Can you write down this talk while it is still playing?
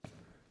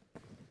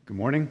Good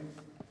morning.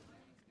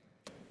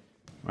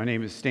 My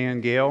name is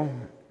Stan Gale,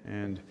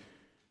 and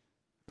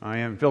I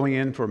am filling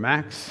in for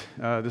Max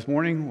this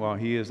morning while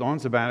he is on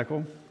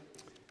sabbatical.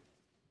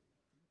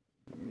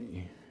 Let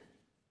me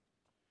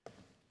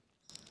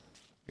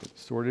get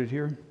sorted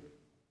here.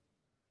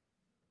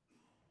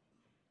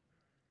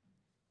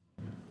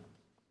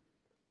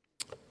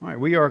 All right,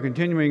 we are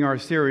continuing our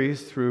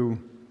series through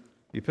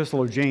the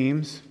Epistle of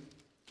James,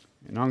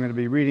 and I'm going to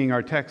be reading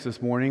our text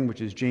this morning,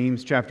 which is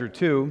James chapter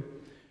 2,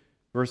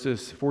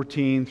 verses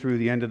 14 through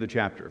the end of the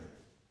chapter.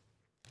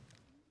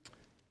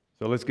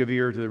 So let's give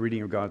ear to the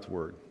reading of God's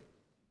Word.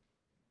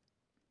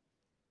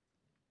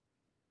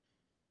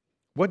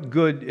 What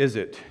good is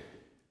it,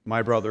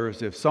 my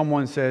brothers, if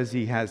someone says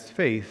he has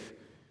faith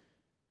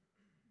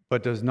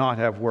but does not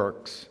have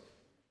works?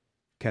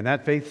 Can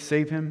that faith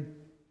save him?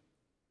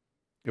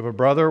 If a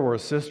brother or a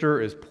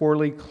sister is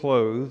poorly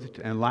clothed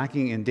and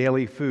lacking in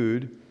daily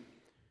food,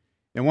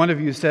 and one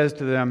of you says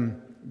to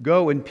them,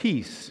 "Go in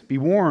peace, be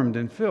warmed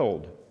and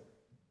filled,"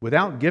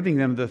 without giving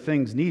them the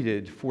things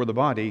needed for the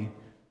body,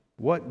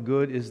 what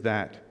good is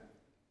that?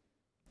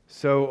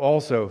 So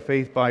also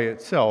faith by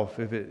itself,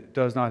 if it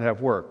does not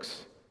have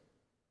works,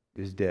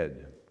 is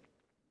dead.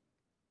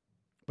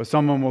 But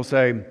someone will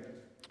say,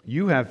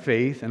 "You have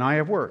faith and I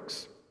have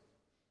works.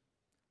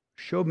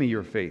 Show me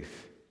your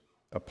faith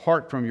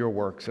apart from your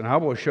works, and I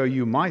will show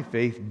you my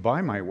faith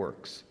by my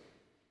works.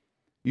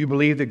 You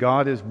believe that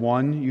God is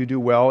one, you do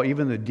well.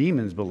 Even the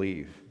demons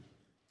believe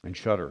and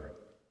shudder.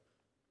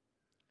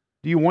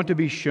 Do you want to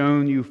be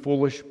shown, you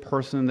foolish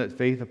person, that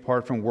faith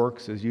apart from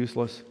works is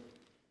useless?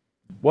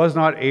 Was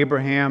not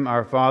Abraham,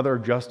 our father,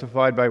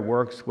 justified by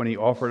works when he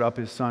offered up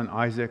his son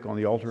Isaac on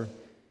the altar?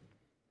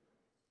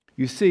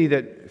 You see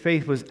that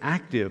faith was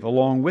active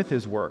along with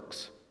his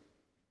works,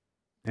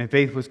 and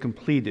faith was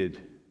completed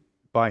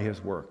by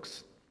his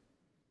works.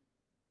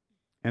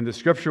 And the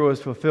scripture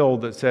was fulfilled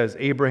that says,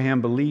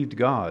 Abraham believed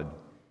God,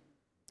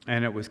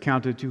 and it was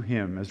counted to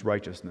him as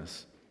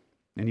righteousness,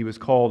 and he was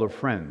called a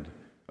friend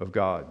of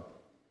God.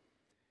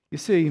 You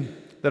see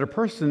that a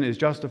person is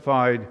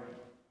justified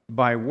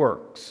by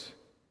works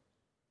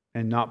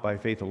and not by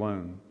faith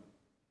alone.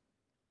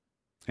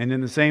 And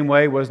in the same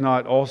way, was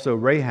not also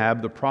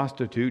Rahab the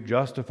prostitute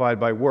justified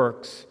by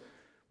works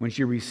when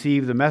she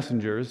received the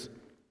messengers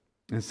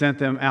and sent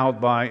them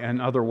out by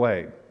another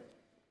way?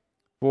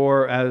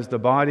 For as the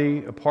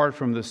body apart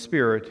from the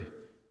spirit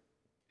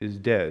is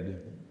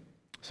dead,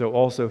 so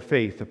also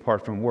faith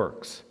apart from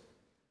works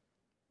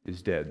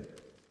is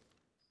dead.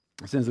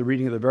 This is the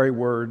reading of the very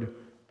word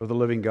of the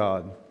living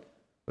God.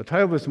 The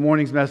title of this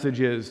morning's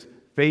message is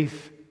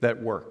Faith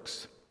That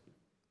Works.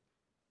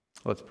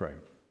 Let's pray.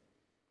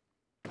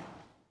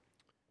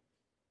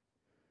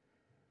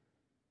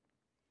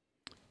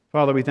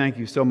 Father, we thank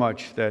you so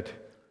much that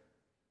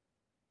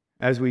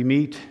as we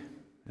meet,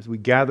 as we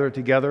gather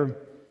together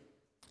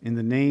in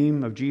the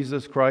name of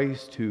Jesus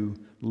Christ, who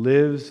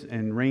lives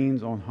and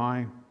reigns on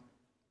high,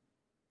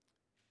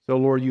 so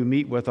Lord, you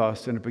meet with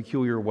us in a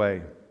peculiar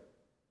way.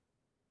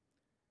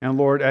 And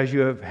Lord, as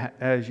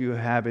you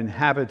have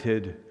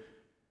inhabited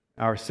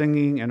our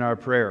singing and our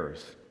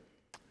prayers,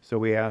 so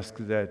we ask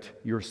that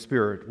your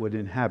Spirit would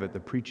inhabit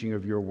the preaching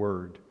of your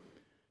word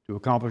to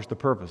accomplish the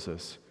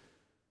purposes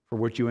for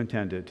which you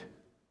intended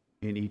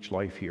in each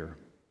life here.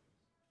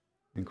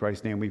 In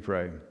Christ's name we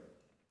pray.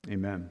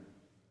 Amen.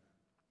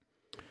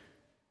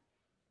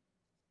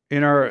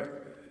 In our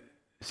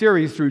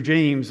series through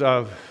James,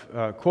 I've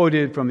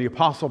quoted from the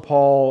Apostle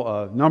Paul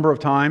a number of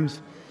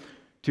times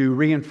to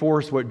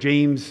reinforce what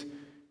James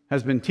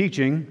has been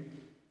teaching.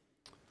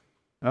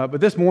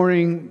 But this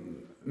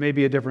morning may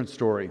be a different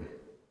story.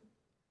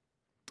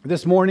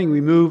 This morning we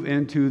move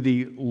into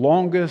the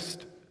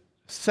longest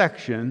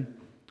section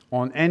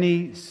on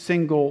any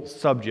single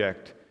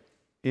subject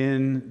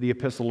in the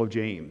Epistle of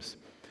James.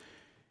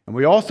 And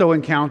we also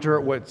encounter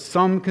what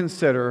some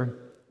consider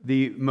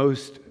the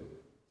most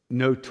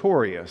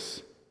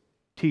notorious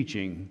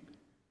teaching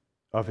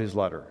of his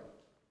letter.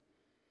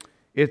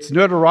 Its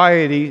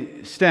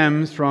notoriety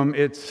stems from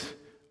its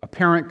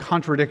apparent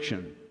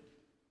contradiction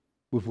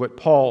with what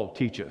Paul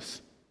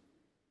teaches.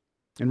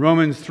 In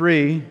Romans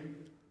 3,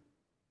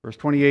 verse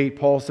 28,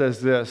 Paul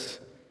says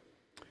this,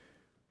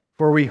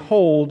 "For we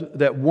hold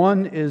that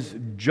one is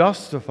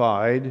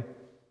justified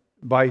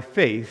by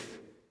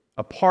faith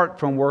apart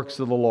from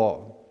works of the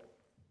law."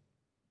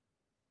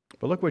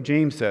 But look what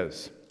James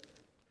says.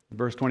 In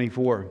verse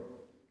 24,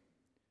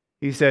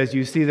 he says,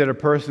 "You see that a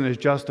person is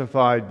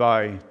justified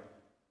by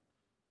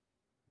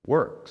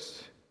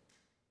works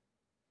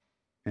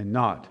and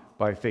not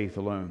by faith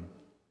alone."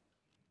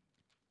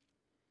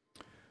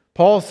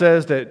 Paul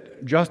says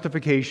that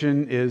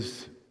justification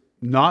is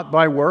not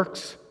by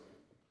works,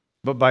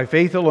 but by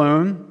faith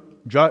alone.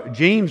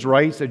 James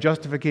writes that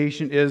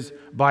justification is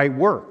by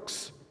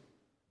works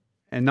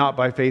and not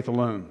by faith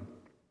alone.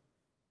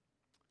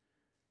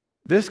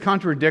 This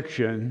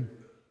contradiction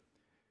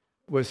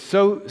was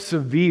so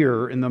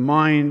severe in the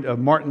mind of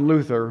Martin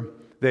Luther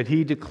that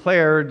he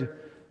declared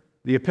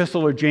the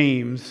Epistle of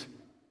James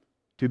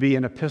to be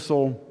an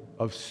epistle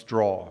of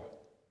straw.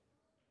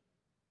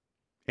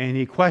 And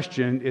he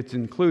questioned its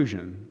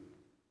inclusion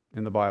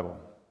in the Bible.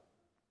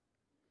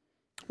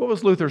 What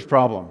was Luther's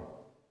problem?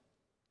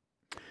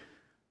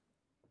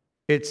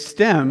 It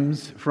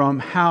stems from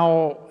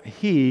how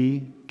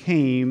he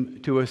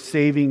came to a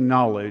saving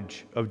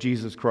knowledge of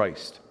Jesus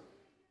Christ.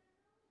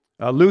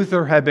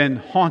 Luther had been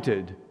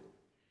haunted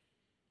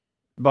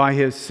by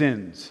his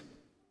sins.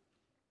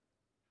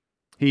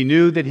 He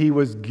knew that he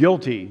was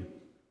guilty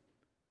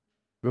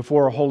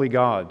before a holy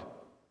God,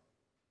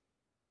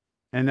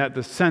 and that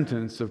the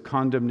sentence of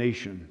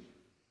condemnation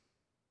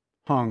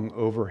hung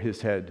over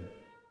his head.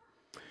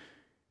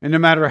 And no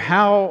matter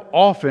how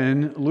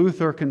often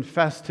Luther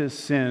confessed his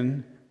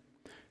sin,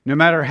 no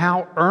matter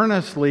how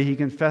earnestly he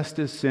confessed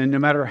his sin, no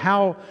matter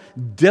how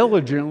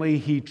diligently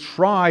he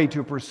tried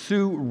to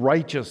pursue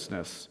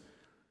righteousness,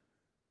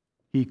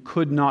 he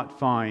could not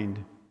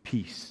find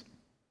peace.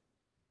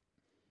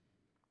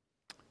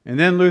 And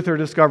then Luther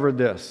discovered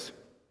this.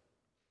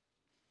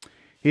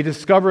 He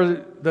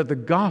discovered that the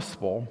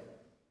gospel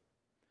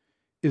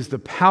is the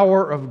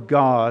power of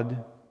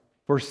God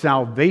for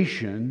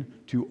salvation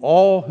to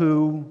all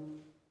who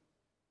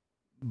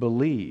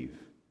believe.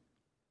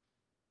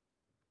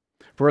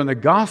 For in the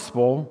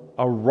gospel,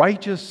 a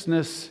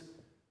righteousness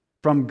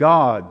from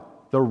God,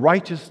 the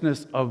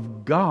righteousness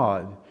of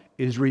God,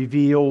 is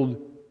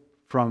revealed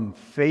from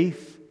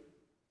faith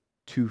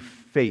to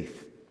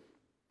faith.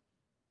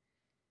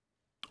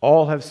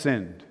 All have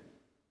sinned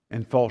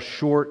and fall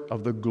short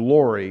of the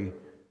glory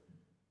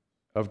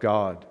of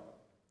God,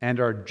 and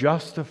are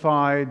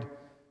justified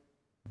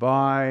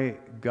by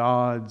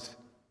God's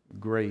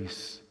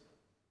grace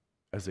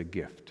as a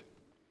gift.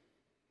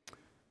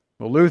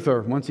 Well,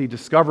 Luther, once he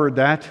discovered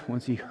that,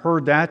 once he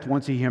heard that,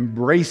 once he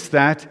embraced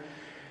that,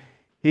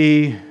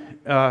 he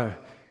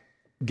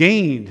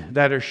gained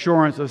that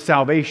assurance of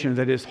salvation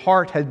that his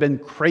heart had been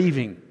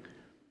craving.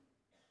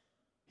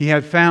 He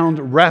had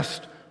found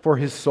rest for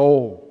his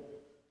soul.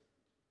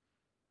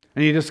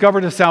 And he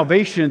discovered a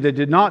salvation that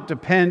did not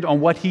depend on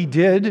what he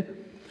did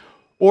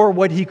or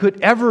what he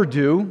could ever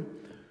do,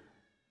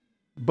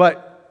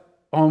 but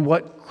on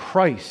what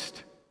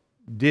Christ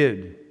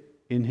did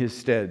in his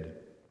stead.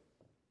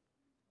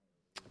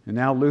 And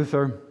now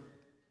Luther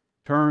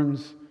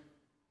turns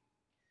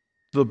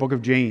to the book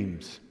of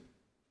James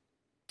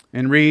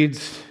and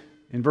reads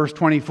in verse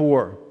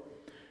 24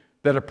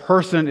 that a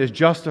person is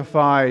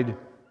justified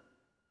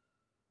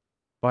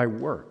by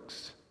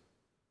works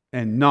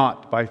and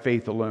not by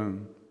faith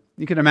alone.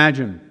 You can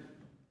imagine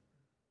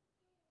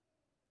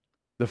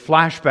the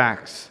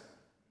flashbacks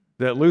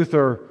that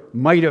Luther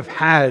might have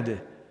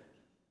had,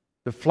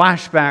 the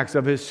flashbacks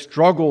of his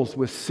struggles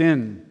with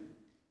sin,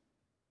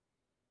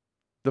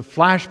 the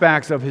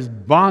flashbacks of his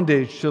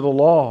bondage to the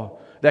law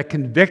that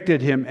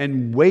convicted him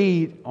and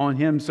weighed on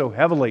him so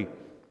heavily.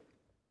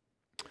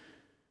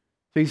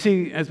 So you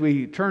see, as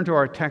we turn to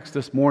our text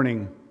this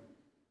morning,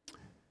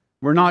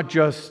 we're not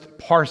just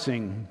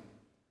parsing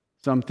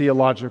some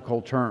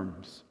theological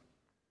terms.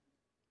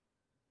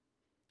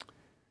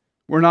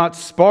 We're not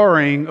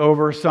sparring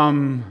over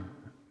some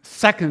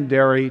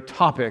secondary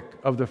topic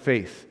of the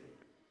faith.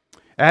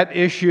 At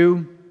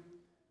issue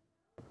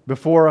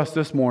before us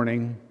this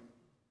morning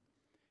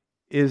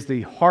is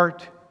the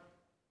heart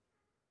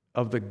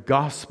of the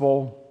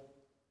gospel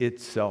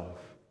itself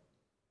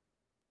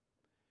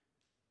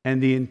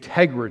and the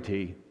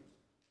integrity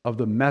of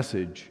the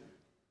message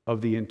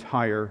of the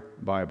entire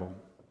Bible.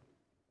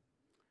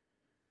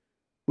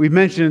 We've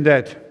mentioned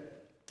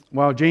that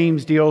while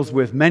James deals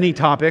with many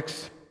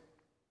topics,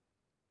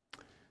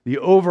 the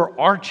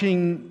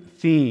overarching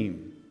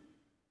theme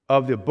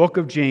of the book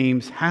of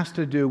James has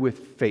to do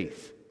with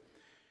faith.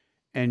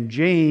 And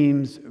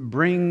James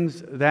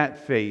brings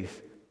that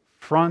faith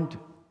front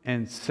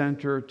and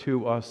center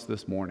to us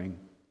this morning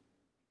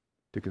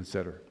to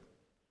consider.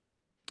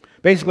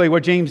 Basically,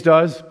 what James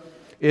does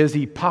is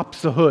he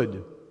pops the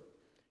hood.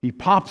 He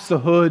pops the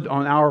hood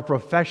on our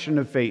profession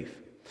of faith.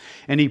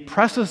 And he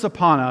presses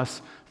upon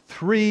us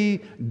 3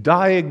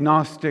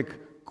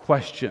 diagnostic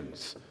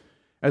questions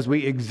as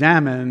we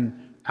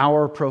examine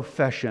our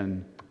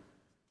profession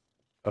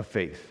of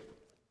faith.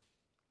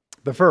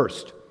 The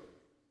first,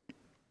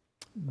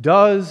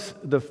 does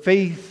the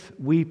faith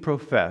we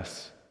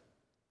profess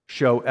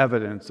show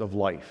evidence of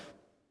life?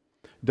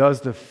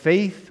 Does the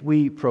faith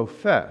we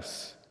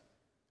profess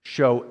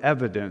show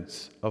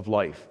evidence of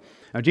life?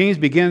 Now, James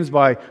begins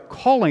by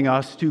calling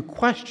us to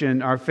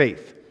question our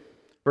faith.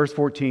 Verse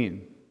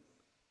 14.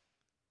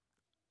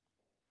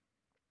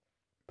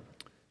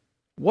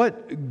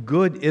 What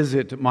good is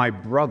it, my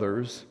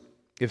brothers,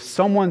 if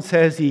someone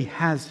says he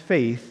has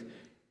faith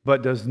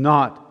but does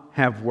not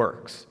have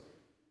works?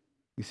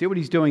 You see what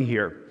he's doing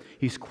here?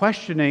 He's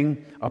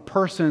questioning a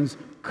person's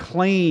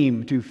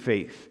claim to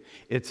faith.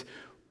 It's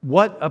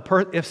what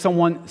if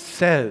someone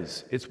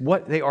says. It's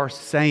what they are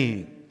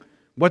saying,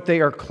 what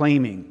they are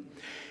claiming.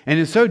 And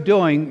in so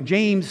doing,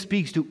 James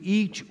speaks to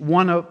each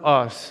one of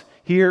us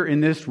here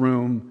in this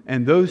room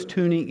and those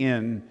tuning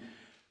in,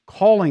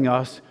 calling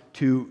us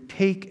to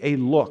take a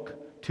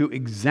look, to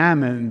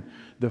examine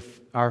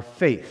our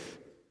faith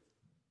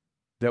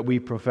that we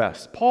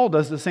profess. Paul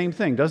does the same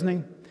thing, doesn't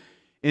he?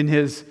 In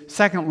his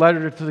second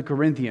letter to the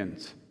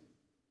Corinthians,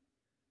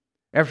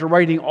 after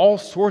writing all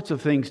sorts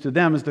of things to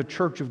them as the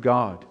church of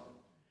God,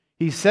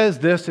 he says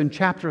this in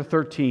chapter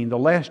 13, the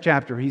last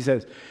chapter. He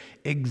says,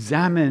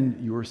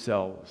 examine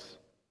yourselves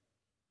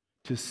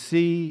to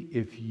see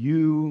if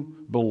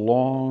you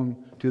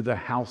belong to the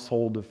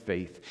household of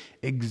faith.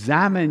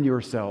 Examine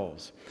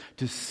yourselves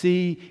to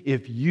see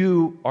if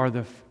you are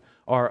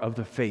of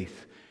the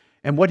faith.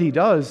 And what he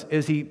does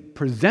is he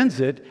presents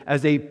it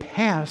as a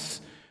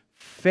pass-fail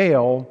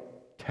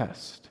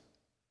test.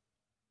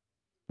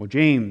 Well,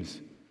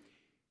 James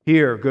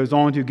here goes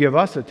on to give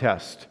us a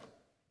test.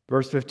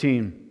 Verse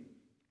 15.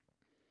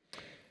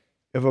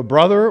 If a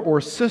brother or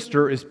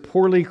sister is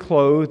poorly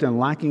clothed and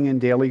lacking in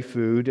daily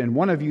food, and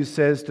one of you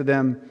says to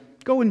them,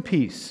 go in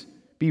peace,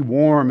 be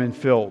warm and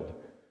filled,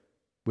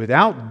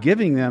 without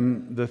giving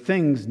them the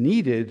things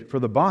needed for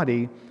the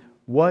body,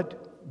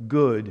 what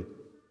good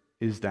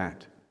is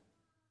that?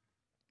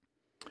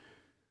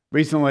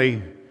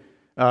 Recently,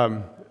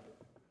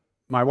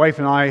 my wife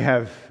and I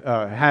have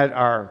had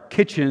our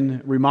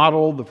kitchen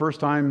remodeled the first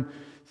time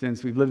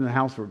since we've lived in the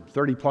house for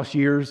 30 plus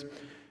years.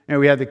 And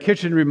we had the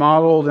kitchen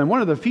remodeled, and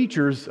one of the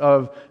features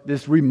of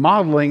this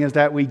remodeling is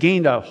that we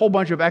gained a whole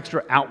bunch of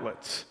extra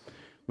outlets,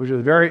 which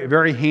is very,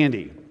 very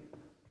handy.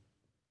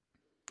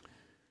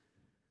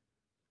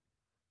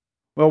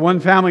 Well,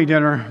 one family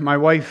dinner, my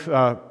wife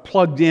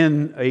plugged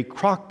in a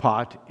crock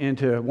pot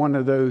into one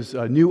of those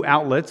new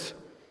outlets,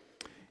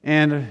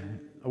 and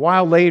a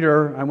while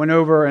later, I went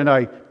over and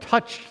I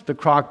touched the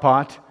crock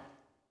pot,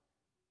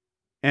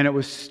 and it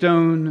was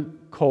stone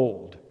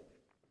cold.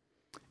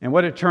 And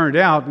what it turned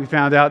out, we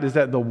found out, is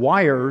that the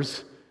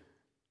wires,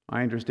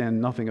 I understand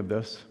nothing of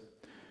this,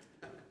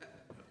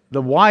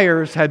 the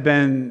wires had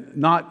been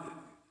not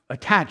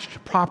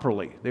attached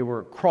properly. They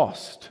were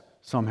crossed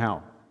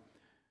somehow.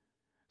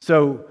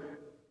 So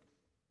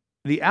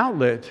the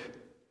outlet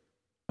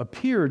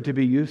appeared to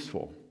be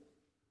useful,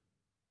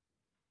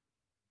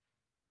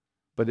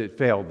 but it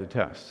failed the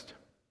test.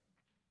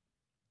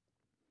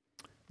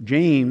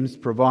 James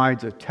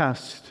provides a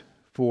test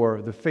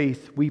for the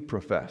faith we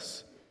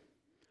profess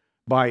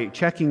by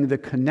checking the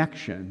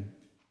connection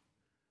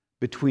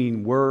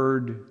between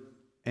word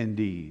and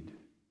deed.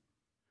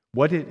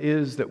 What it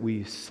is that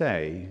we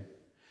say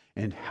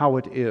and how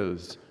it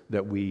is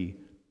that we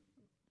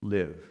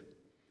live.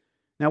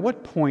 Now,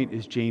 what point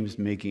is James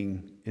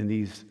making in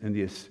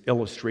this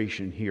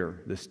illustration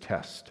here, this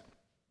test?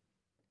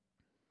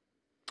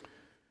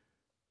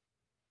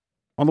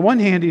 On the one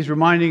hand, he's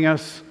reminding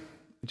us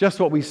just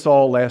what we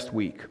saw last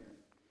week.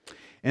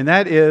 And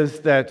that is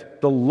that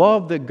the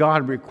love that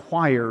God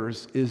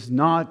requires is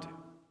not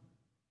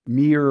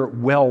mere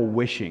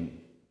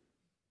well-wishing.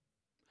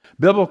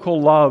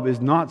 Biblical love is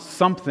not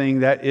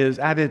something that is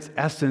at its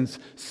essence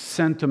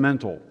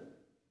sentimental.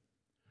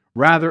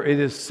 Rather, it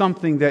is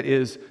something that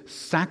is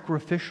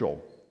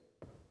sacrificial,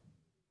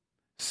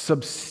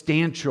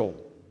 substantial,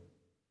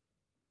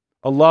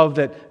 a love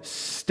that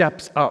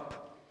steps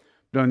up.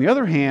 But on the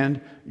other hand,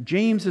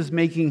 James is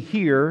making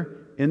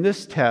here in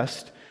this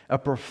test a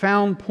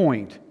profound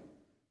point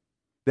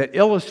that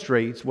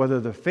illustrates whether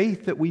the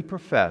faith that we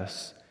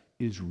profess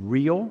is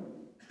real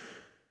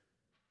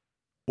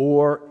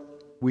or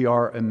we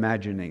are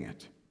imagining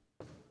it.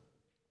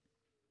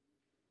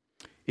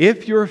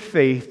 If your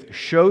faith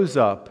shows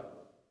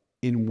up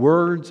in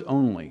words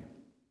only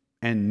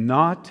and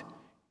not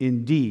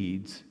in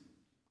deeds,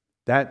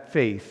 that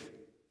faith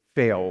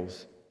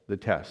fails the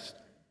test.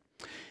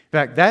 In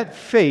fact, that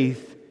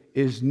faith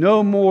is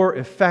no more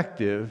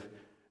effective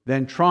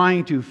than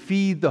trying to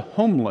feed the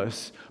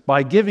homeless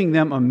by giving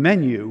them a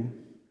menu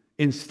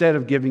instead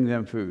of giving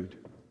them food.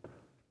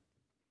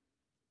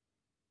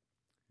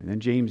 And then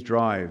James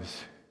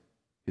drives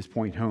his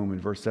point home in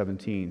verse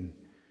 17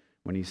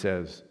 when he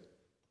says,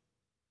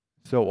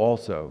 so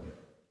also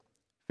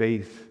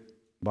faith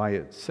by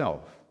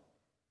itself,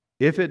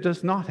 if it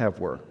does not have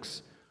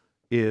works,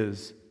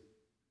 is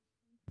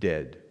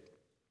dead.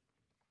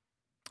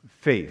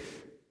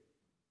 Faith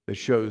that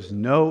shows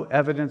no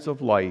evidence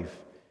of life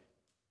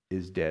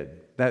is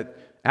dead. That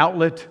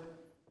outlet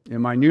in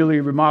my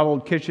newly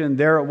remodeled kitchen,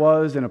 there it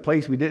was in a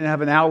place we didn't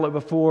have an outlet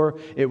before.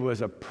 It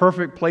was a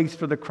perfect place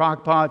for the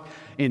crock pot,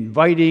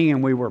 inviting,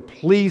 and we were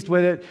pleased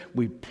with it.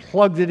 We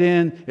plugged it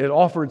in. It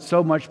offered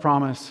so much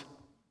promise.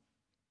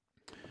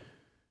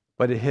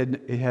 But it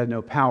had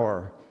no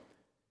power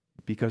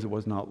because it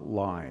was not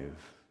live.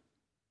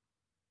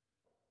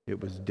 It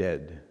was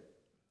dead,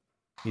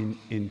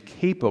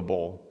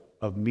 incapable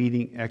of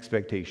meeting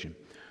expectation.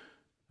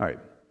 All right.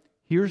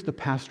 Here's the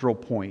pastoral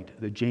point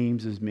that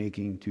James is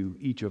making to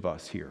each of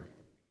us here.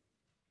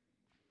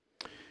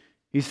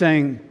 He's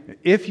saying,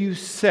 if you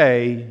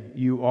say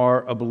you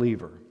are a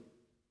believer,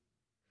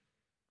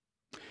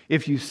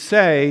 if you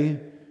say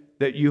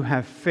that you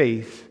have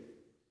faith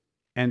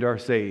and are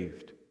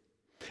saved,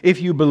 if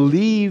you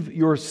believe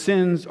your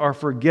sins are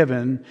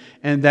forgiven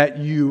and that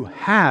you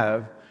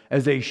have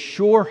as a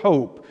sure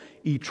hope,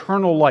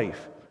 eternal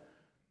life.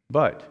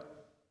 But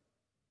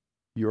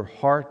your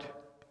heart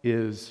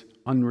is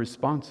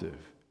unresponsive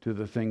to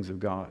the things of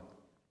God.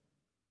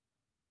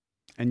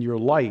 And your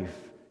life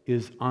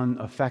is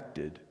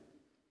unaffected.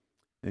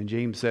 And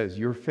James says,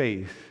 your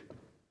faith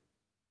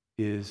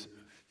is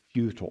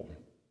futile.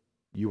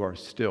 You are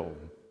still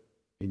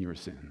in your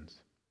sins.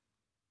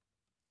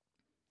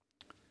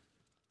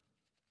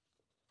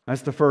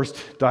 That's the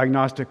first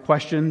diagnostic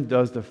question.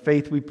 Does the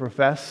faith we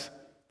profess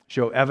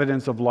show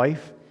evidence of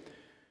life?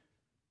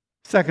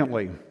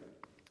 Secondly,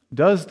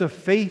 does the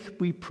faith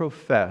we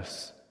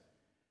profess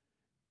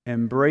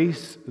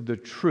embrace the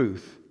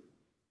truth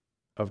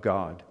of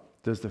God?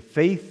 Does the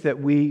faith that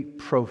we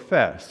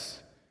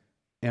profess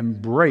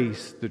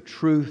embrace the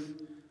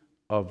truth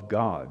of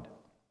God?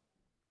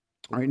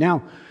 All right,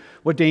 now,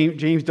 what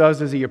James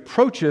does is he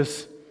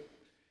approaches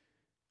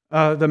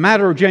the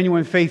matter of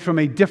genuine faith from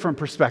a different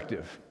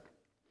perspective.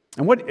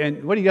 And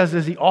what he does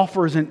is he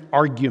offers an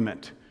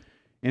argument.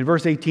 In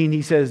verse 18,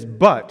 he says,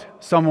 but,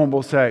 someone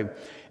will say.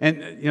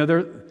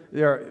 And,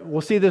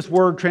 we'll see this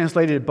word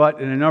translated but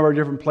in a number of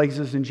different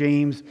places in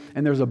James,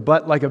 and there's a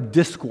but like of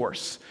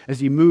discourse as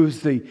he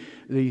moves the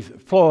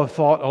flow of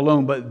thought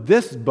alone. But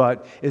this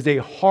but is a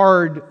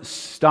hard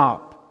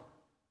stop,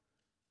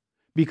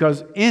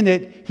 because in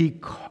it he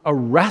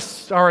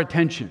arrests our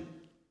attention.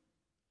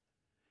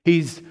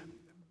 He's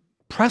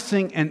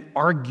pressing an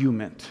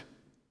argument.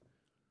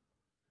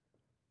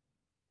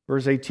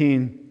 Verse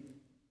 18,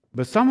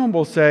 but someone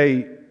will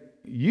say,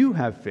 you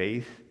have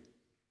faith,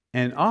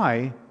 and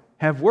I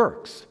have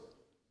works.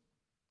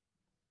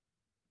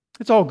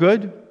 It's all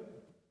good.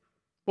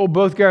 We'll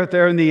both get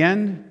there in the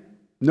end.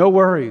 No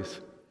worries.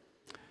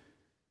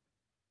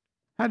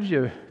 How did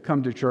you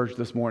come to church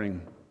this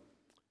morning?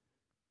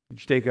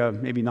 Did you take a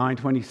maybe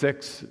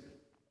 926?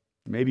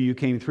 Maybe you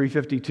came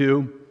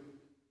 352.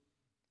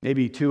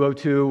 Maybe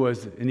 202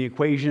 was in the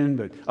equation,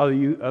 but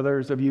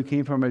others of you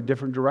came from a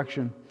different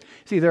direction.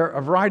 See, there are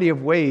a variety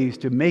of ways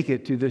to make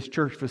it to this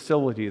church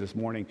facility this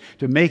morning,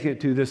 to make it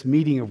to this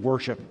meeting of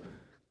worship.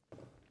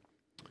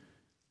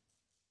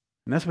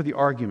 And that's what the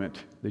argument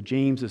that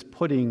James is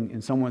putting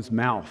in someone's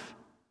mouth.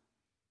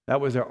 That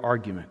was their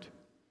argument.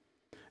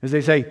 As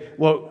they say,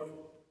 well,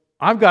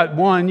 I've got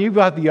one, you've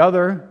got the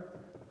other.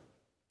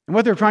 And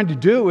what they're trying to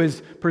do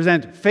is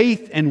present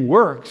faith and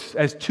works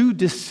as two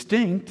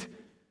distinct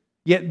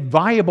yet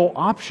viable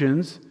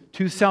options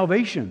to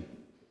salvation.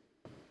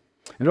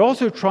 It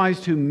also tries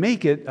to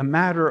make it a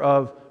matter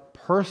of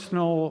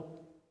personal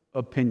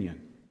opinion.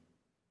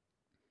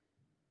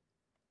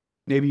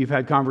 Maybe you've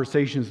had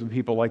conversations with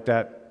people like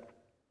that,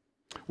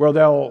 where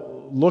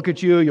they'll look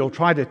at you, you'll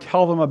try to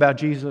tell them about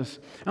Jesus,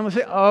 and they'll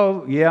say,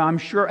 oh, yeah, I'm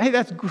sure, hey,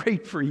 that's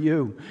great for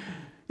you.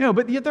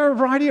 But yet there are a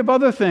variety of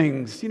other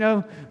things.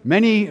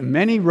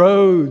 Many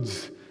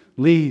roads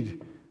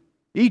lead.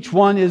 Each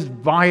one is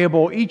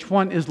viable. Each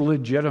one is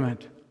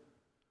legitimate.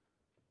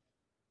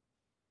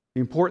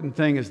 The important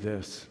thing is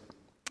this,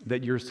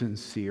 that you're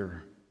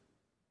sincere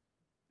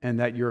and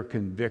that your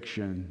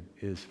conviction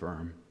is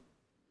firm.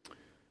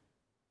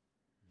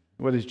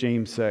 What does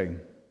James say?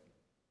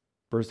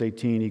 Verse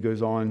 18, he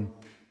goes on,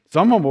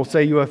 someone will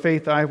say, you have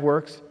faith, I have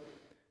works.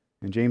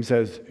 And James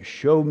says,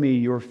 show me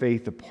your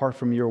faith apart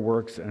from your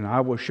works, and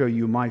I will show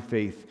you my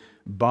faith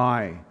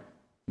by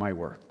my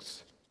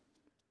works.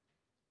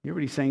 You hear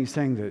what he's saying? He's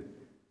saying that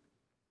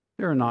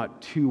there are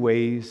not two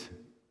ways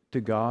to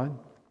God.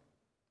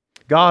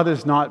 God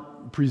has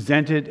not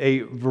presented a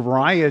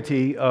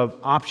variety of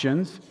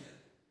options.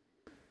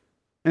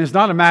 And it's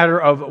not a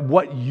matter of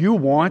what you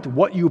want,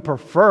 what you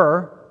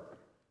prefer.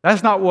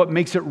 That's not what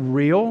makes it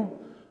real.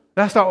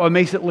 That's not what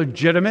makes it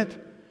legitimate.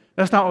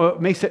 That's not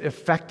what makes it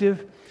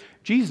effective.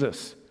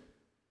 Jesus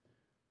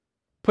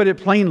put it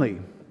plainly.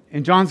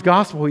 In John's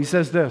Gospel, he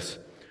says this,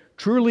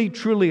 truly,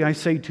 truly, I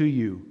say to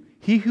you,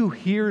 he who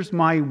hears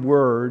my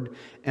word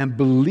and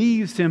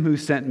believes him who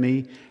sent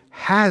me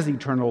has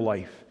eternal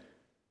life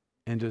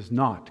and does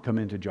not come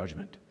into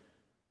judgment,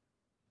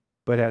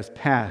 but has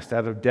passed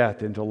out of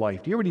death into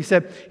life. Do you hear what he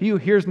said? He who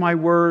hears my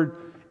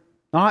word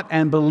not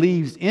and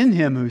believes in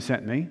him who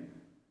sent me,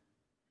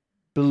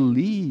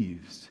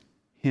 believes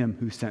him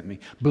who sent me,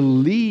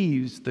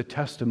 believes the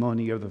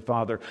testimony of the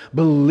Father,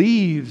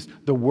 believes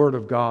the Word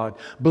of God,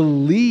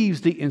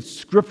 believes the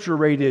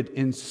inscripturated,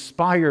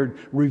 inspired,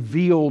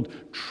 revealed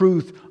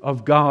truth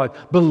of God,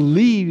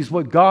 believes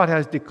what God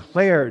has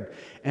declared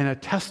and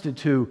attested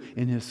to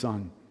in His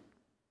Son.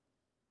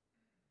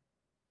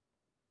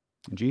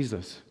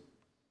 Jesus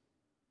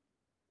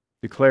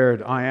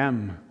declared, I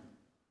am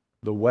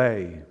the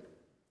way,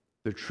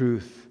 the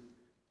truth,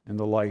 and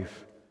the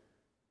life.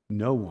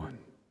 No one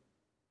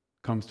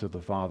comes to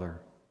the Father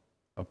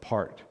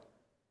apart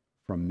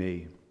from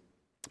me.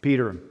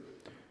 Peter,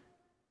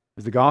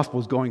 as the gospel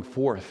is going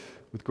forth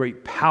with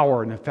great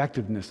power and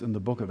effectiveness in the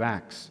book of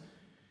Acts,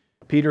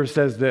 Peter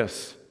says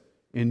this,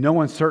 in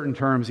no uncertain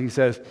terms, he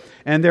says,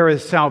 and there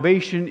is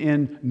salvation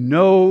in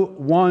no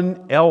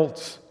one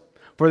else,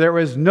 For there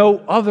is no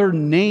other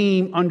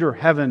name under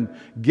heaven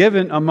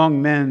given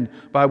among men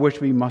by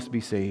which we must be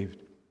saved.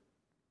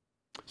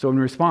 So in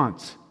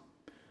response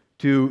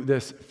to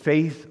this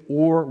faith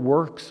or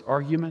works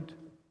argument,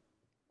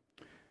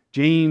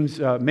 James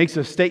makes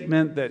a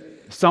statement that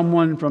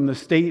someone from the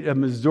state of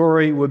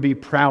Missouri would be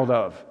proud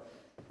of.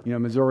 You know,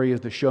 Missouri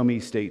is the show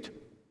me state.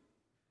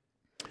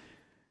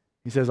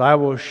 He says, I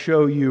will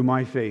show you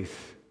my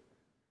faith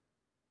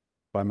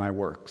by my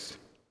works.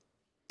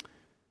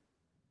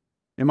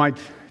 In my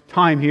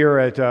time here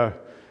at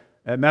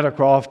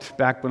Meadowcroft,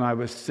 back when I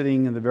was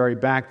sitting in the very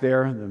back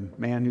there, the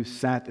man who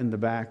sat in the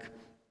back,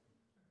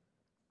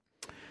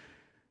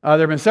 there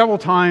have been several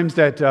times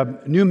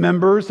that new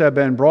members have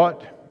been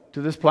brought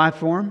to this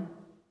platform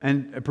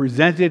and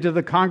presented to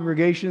the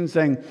congregation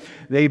saying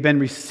they've been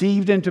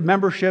received into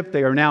membership.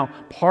 They are now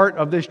part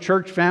of this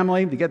church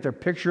family. They get their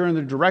picture in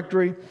the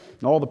directory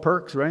and all the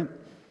perks, right?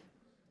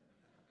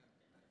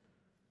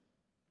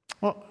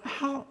 Well,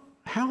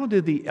 how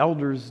did the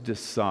elders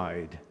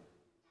decide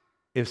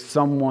if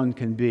someone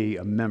can be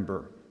a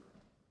member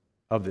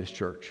of this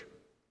church?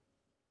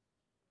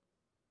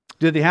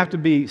 Did they have to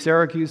be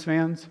Syracuse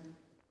fans?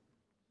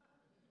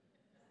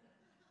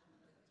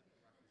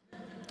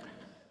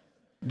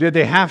 Did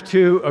they have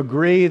to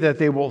agree that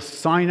they will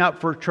sign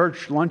up for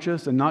church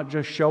lunches and not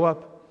just show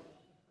up?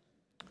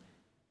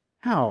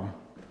 How?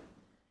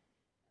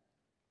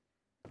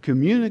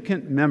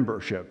 Communicant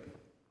membership,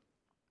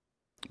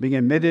 being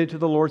admitted to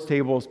the Lord's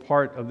table as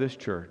part of this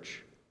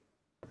church,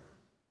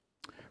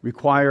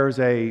 requires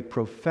a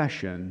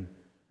profession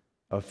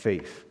of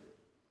faith.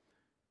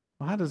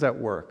 Well, how does that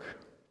work?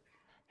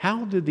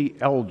 How did the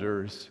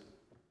elders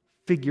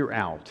figure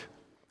out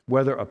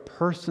whether a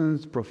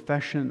person's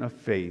profession of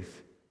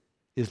faith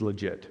is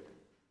legit?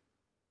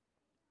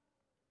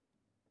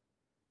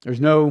 There's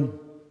no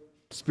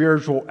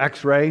spiritual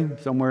x-ray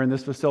somewhere in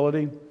this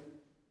facility.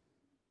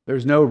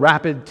 There's no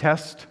rapid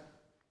test.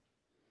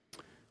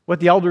 What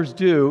the elders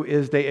do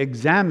is they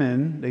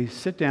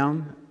sit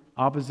down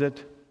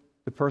opposite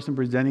the person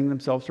presenting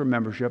themselves for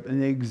membership,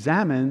 and they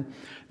examine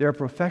their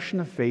profession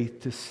of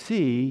faith to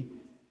see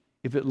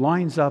if it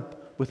lines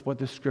up with what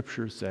the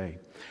Scriptures say.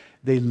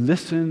 They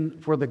listen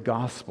for the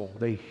gospel.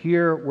 They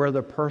hear where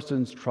the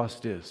person's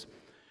trust is.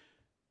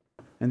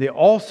 And they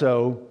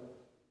also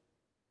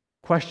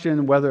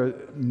question whether,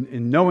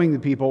 in knowing the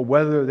people,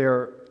 whether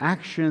their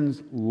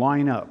actions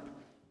line up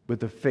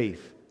with the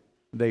faith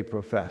they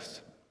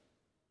profess.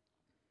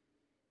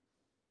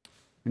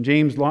 And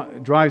James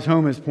drives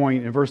home his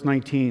point in verse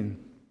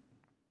 19.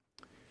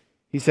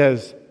 He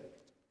says,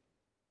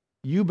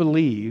 you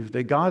believe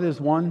that God is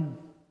one?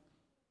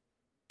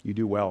 You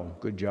do well.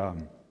 Good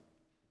job.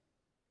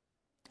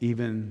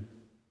 Even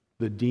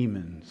the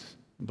demons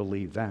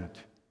believe that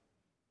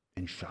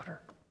and shudder.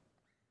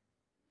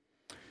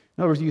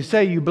 In other words, you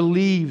say you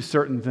believe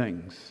certain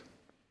things.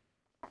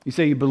 You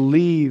say you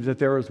believe that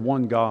there is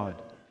one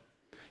God.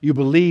 You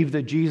believe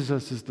that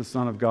Jesus is the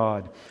Son of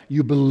God.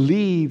 You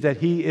believe that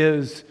He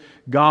is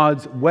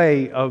God's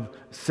way of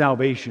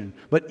salvation.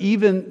 But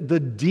even the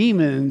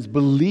demons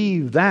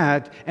believe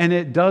that, and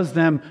it does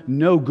them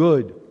no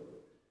good.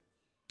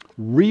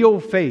 Real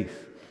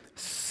faith,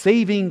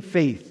 saving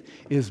faith,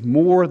 is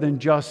more than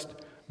just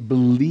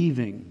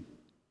believing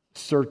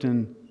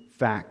certain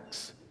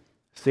facts.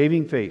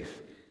 Saving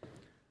faith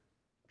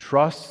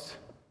trusts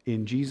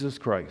in Jesus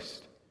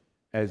Christ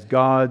as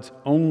God's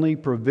only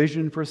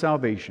provision for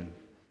salvation,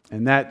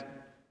 and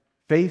that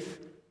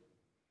faith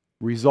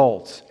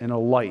results in a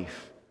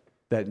life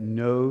that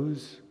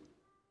knows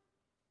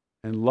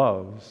and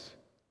loves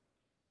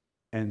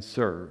and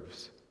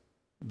serves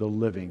the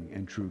living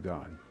and true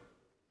God.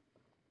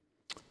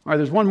 All right,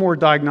 there's one more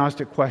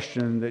diagnostic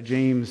question that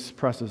James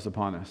presses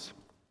upon us.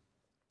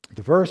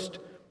 The first,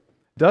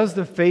 does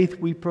the faith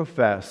we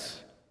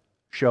profess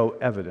show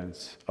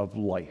evidence of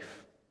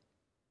life?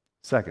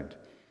 Second,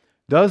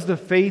 does the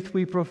faith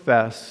we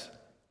profess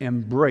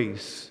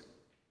embrace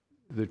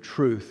the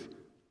truth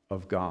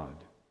of God?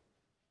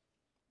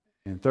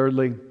 And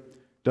thirdly,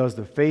 does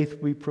the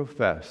faith we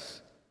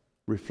profess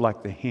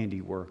reflect the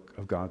handiwork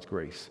of God's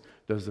grace?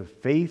 Does the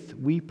faith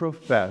we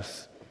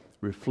profess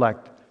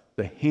reflect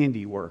the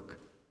handiwork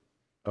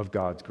of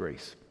God's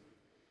grace?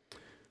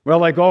 Well,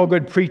 like all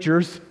good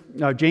preachers,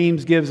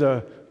 James gives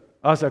us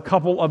a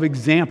couple of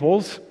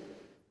examples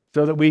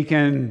so that we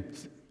can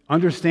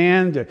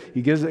understand.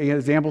 He gives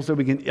examples so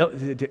we can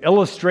to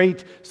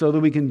illustrate, so that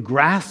we can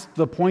grasp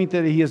the point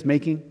that he is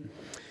making.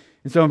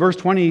 And so in verse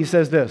 20 he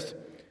says this,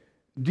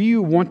 do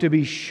you want to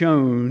be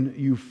shown,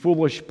 you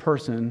foolish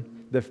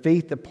person, that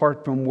faith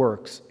apart from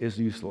works is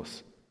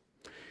useless?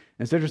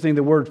 And it's interesting,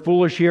 the word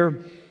foolish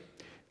here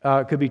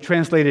could be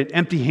translated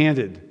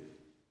empty-handed.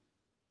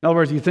 In other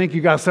words, you think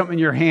you got something in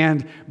your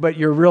hand, but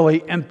you're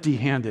really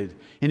empty-handed.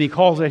 And he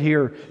calls it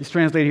here, it's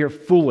translated here,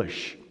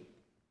 foolish.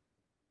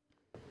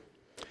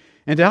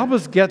 And to help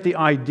us get the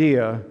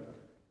idea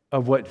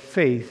of what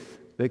faith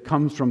that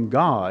comes from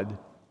God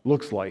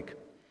looks like,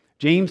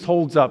 James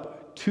holds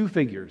up two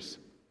figures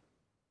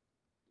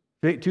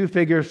Two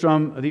figures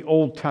from the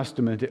Old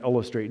Testament to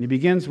illustrate. And he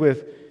begins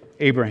with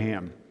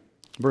Abraham.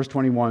 Verse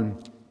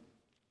 21.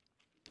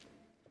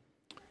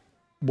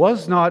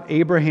 Was not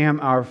Abraham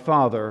our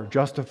father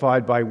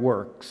justified by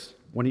works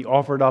when he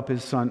offered up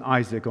his son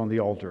Isaac on the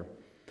altar?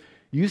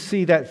 You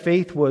see that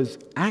faith was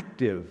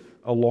active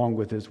along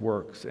with his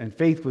works, and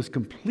faith was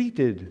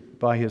completed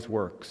by his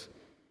works.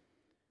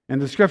 And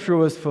the scripture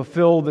was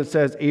fulfilled that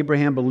says,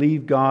 Abraham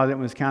believed God and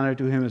it was counted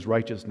to him as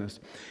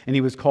righteousness, and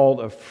he was called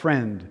a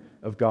friend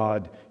of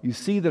God. You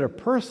see that a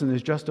person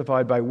is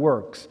justified by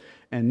works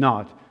and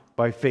not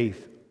by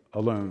faith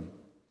alone.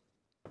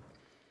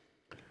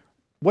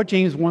 What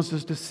James wants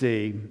us to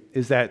see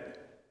is that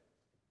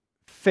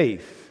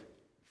faith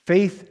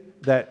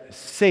that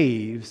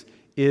saves,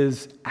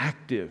 is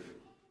active,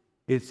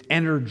 it's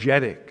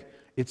energetic,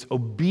 it's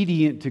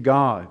obedient to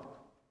God.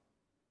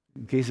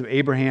 In the case of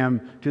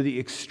Abraham, to the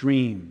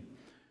extreme.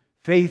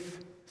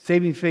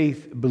 Saving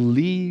faith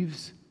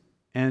believes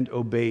and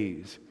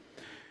obeys.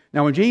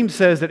 Now, when James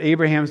says that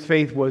Abraham's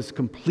faith was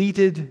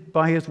completed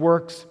by his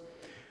works,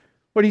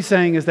 what he's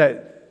saying is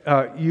that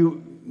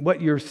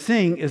what you're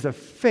seeing is a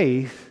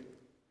faith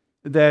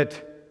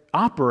that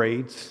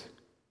operates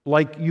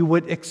like you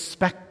would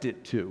expect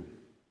it to.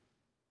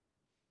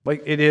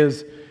 Like it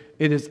is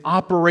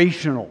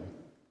operational.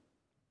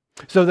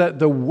 So that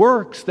the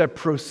works that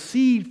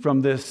proceed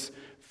from this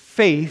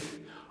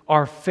faith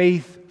are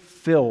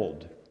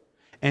faith-filled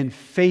and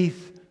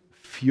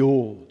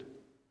faith-fueled.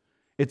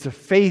 It's a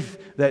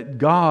faith that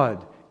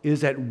God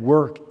is at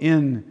work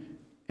in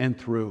and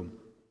through.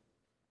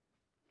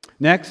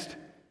 Next,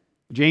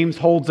 James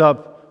holds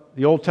up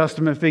the Old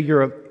Testament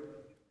figure of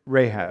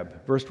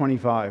Rahab, verse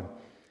 25.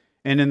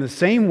 And in the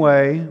same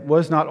way,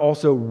 was not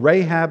also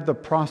Rahab the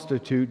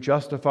prostitute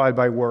justified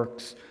by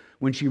works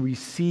when she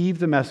received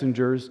the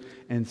messengers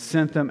and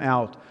sent them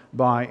out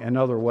by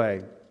another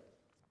way?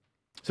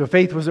 So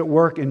faith was at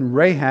work in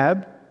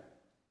Rahab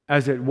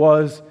as it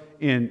was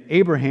in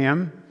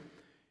Abraham.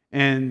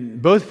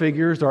 And both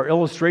figures are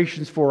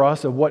illustrations for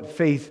us of what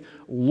faith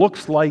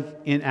looks like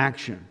in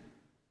action.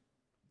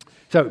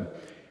 So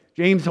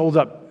James holds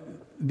up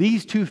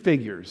these two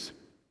figures.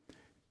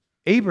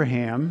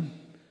 Abraham,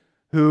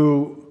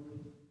 who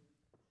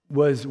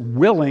was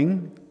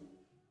willing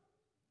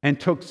and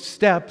took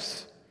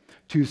steps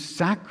to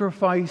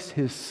sacrifice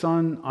his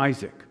son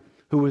Isaac,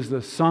 who was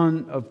the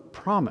son of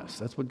promise.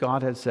 That's what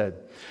God had said.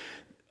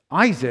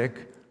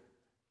 Isaac,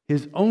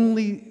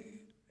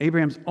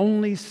 Abraham's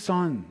only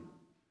son,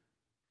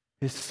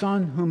 his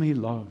son whom he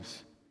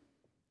loves.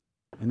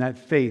 And that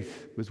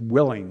faith was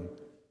willing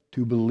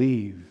to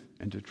believe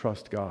and to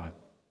trust God.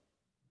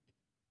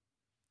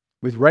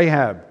 With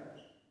Rahab,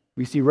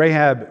 we see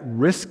Rahab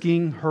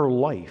risking her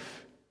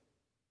life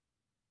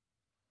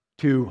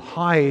to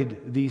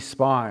hide these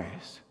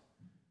spies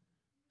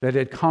that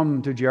had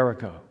come to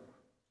Jericho,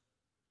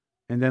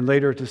 and then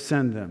later to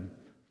send them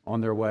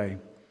on their way.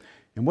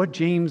 And what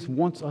James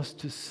wants us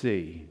to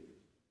see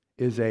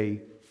is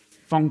a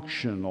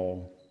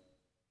functional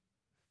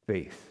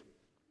faith,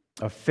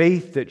 a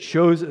faith that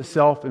shows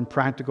itself in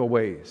practical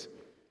ways.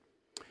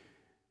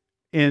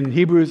 In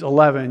Hebrews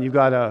 11, you've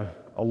got a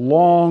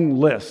long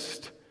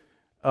list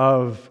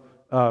of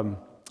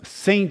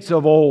saints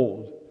of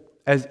old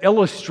as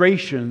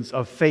illustrations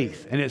of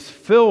faith, and it's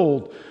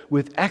filled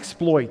with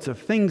exploits of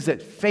things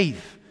that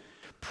faith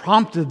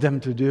prompted them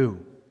to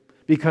do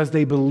because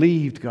they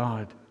believed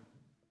God.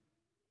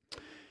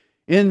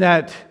 In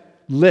that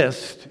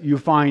list, you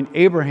find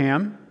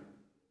Abraham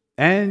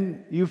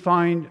and you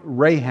find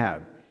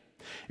Rahab.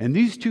 And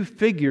these two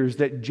figures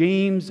that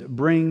James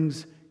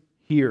brings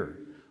here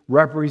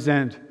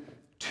represent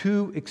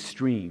two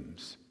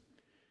extremes.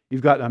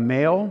 You've got a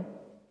male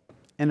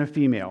and a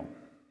female,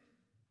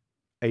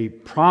 a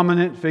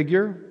prominent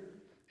figure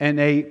and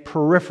a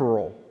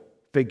peripheral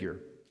figure,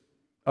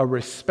 a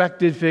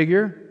respected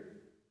figure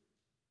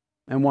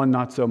and one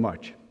not so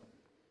much,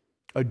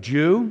 a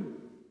Jew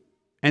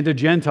and a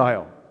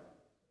Gentile.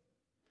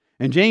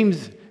 And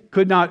James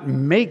could not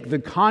make the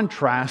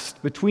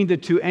contrast between the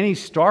two any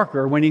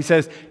starker when he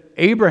says,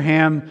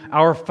 Abraham,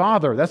 our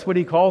father, that's what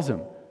he calls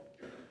him,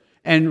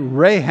 and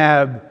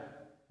Rahab,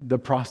 the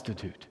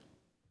prostitute.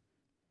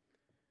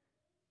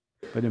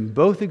 But in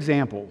both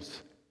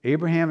examples,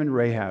 Abraham and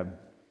Rahab,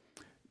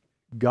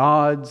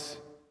 God's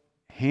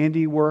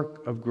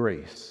handiwork of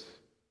grace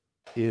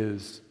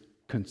is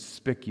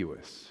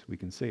conspicuous. We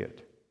can see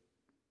it.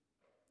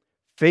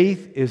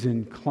 Faith is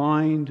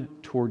inclined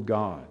toward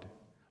God,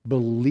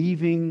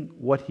 believing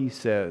what He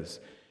says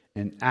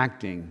and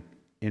acting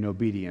in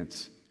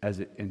obedience as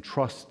it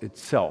entrusts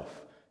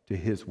itself to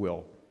His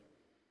will.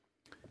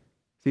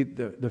 See,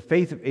 the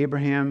faith of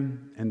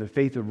Abraham and the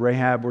faith of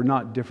Rahab were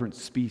not different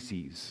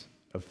species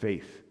of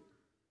faith.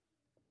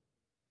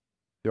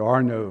 There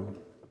are no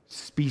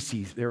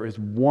species. There is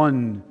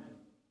one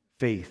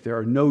faith. There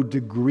are no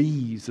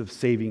degrees of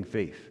saving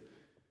faith.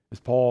 As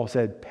Paul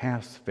said,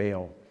 pass,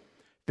 fail.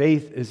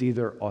 Faith is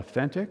either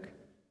authentic.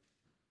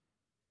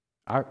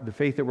 The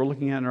faith that we're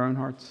looking at in our own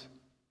hearts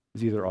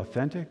is either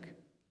authentic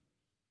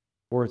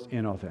or it's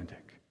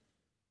inauthentic.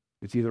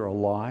 It's either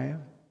alive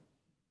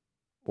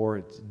or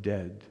it's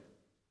dead.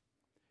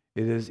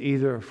 It is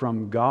either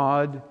from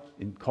God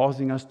in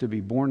causing us to be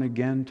born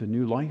again to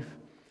new life,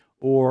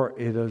 or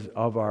it is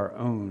of our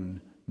own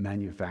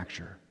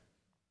manufacture.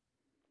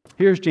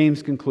 Here's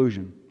James'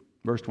 conclusion,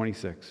 verse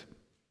 26.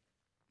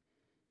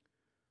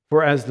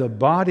 For as the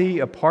body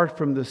apart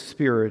from the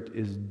Spirit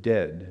is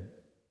dead,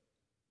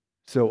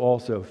 so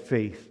also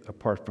faith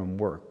apart from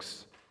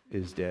works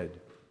is dead.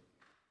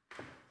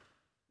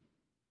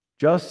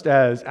 Just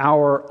as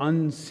our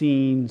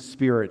unseen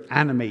spirit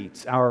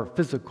animates our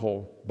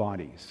physical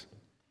bodies,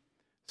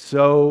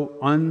 so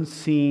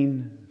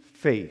unseen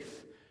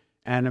faith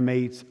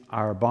animates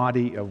our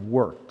body of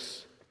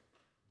works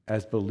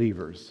as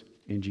believers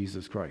in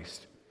Jesus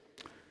Christ.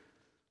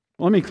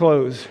 Let me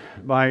close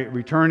by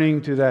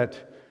returning to that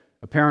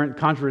apparent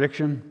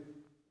contradiction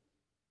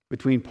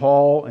between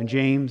Paul and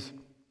James.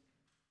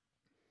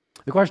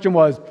 The question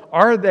was,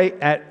 are they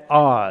at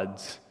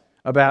odds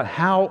about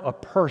how a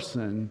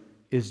person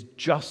is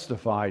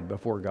justified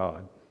before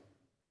God?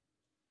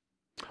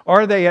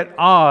 Are they at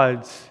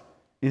odds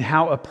in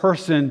how a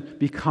person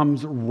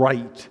becomes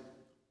right?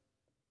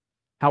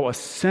 How a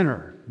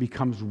sinner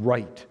becomes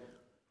right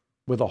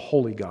with a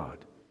holy God?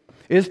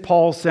 Is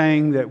Paul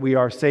saying that we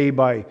are saved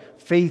by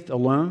faith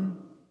alone?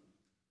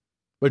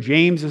 But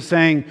James is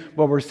saying,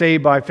 well, we're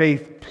saved by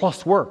faith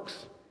plus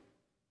works.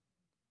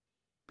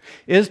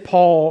 Is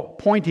Paul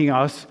pointing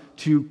us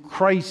to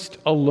Christ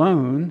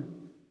alone?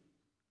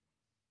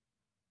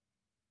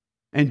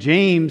 And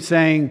James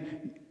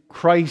saying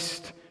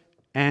Christ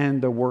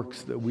and the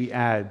works that we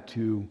add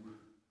to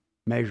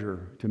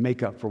measure, to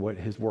make up for what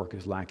his work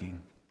is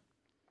lacking.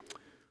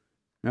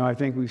 Now, I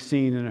think we've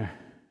seen in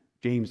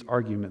James'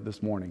 argument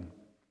this morning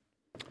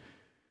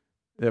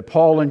that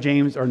Paul and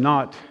James are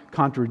not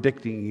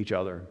contradicting each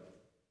other.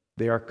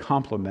 They are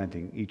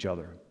complementing each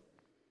other.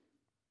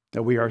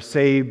 That we are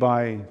saved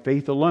by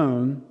faith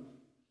alone,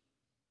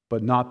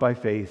 but not by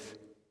faith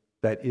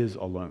that is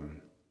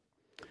alone.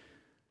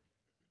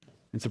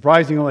 And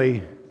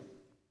surprisingly,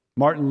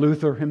 Martin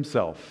Luther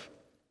himself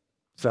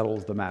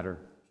settles the matter.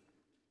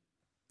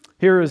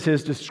 Here is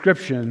his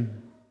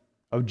description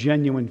of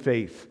genuine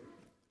faith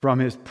from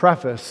his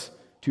preface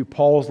to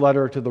Paul's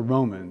letter to the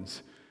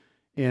Romans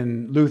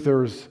in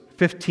Luther's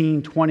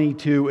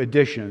 1522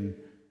 edition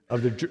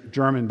of the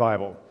German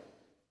Bible.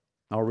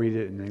 I'll read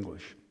it in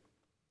English.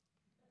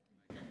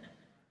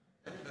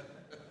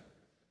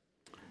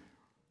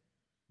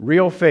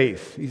 Real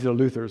faith, these are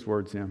Luther's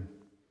words, yeah.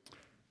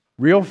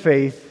 Real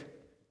faith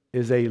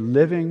is a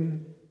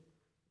living,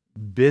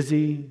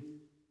 busy,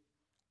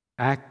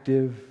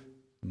 active,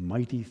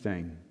 mighty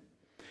thing.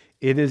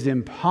 It is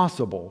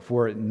impossible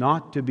for it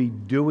not to be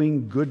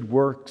doing good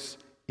works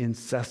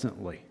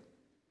incessantly.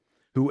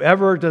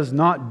 Whoever does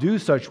not do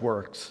such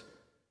works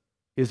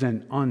is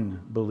an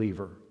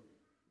unbeliever.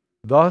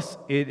 Thus,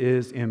 it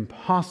is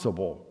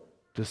impossible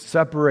to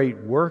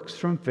separate works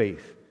from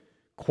faith,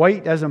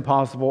 quite as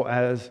impossible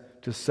as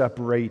to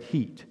separate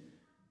heat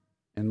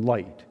and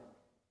light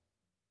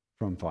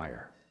from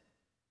fire.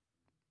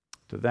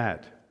 To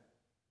that,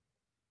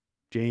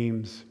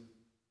 James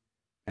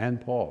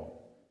and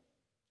Paul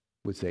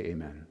would say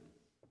amen.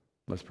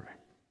 Let's pray.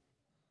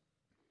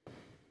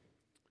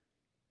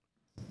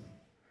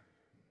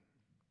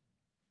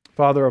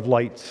 Father of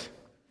lights,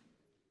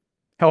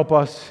 help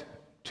us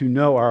to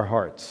know our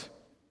hearts,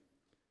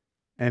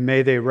 and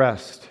may they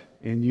rest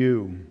in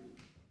you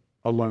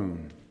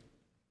alone.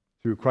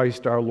 Through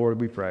Christ our Lord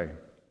we pray.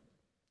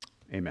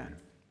 Amen.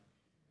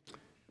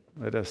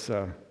 Let us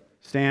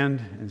stand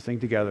and sing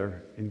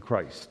together in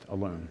Christ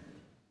alone.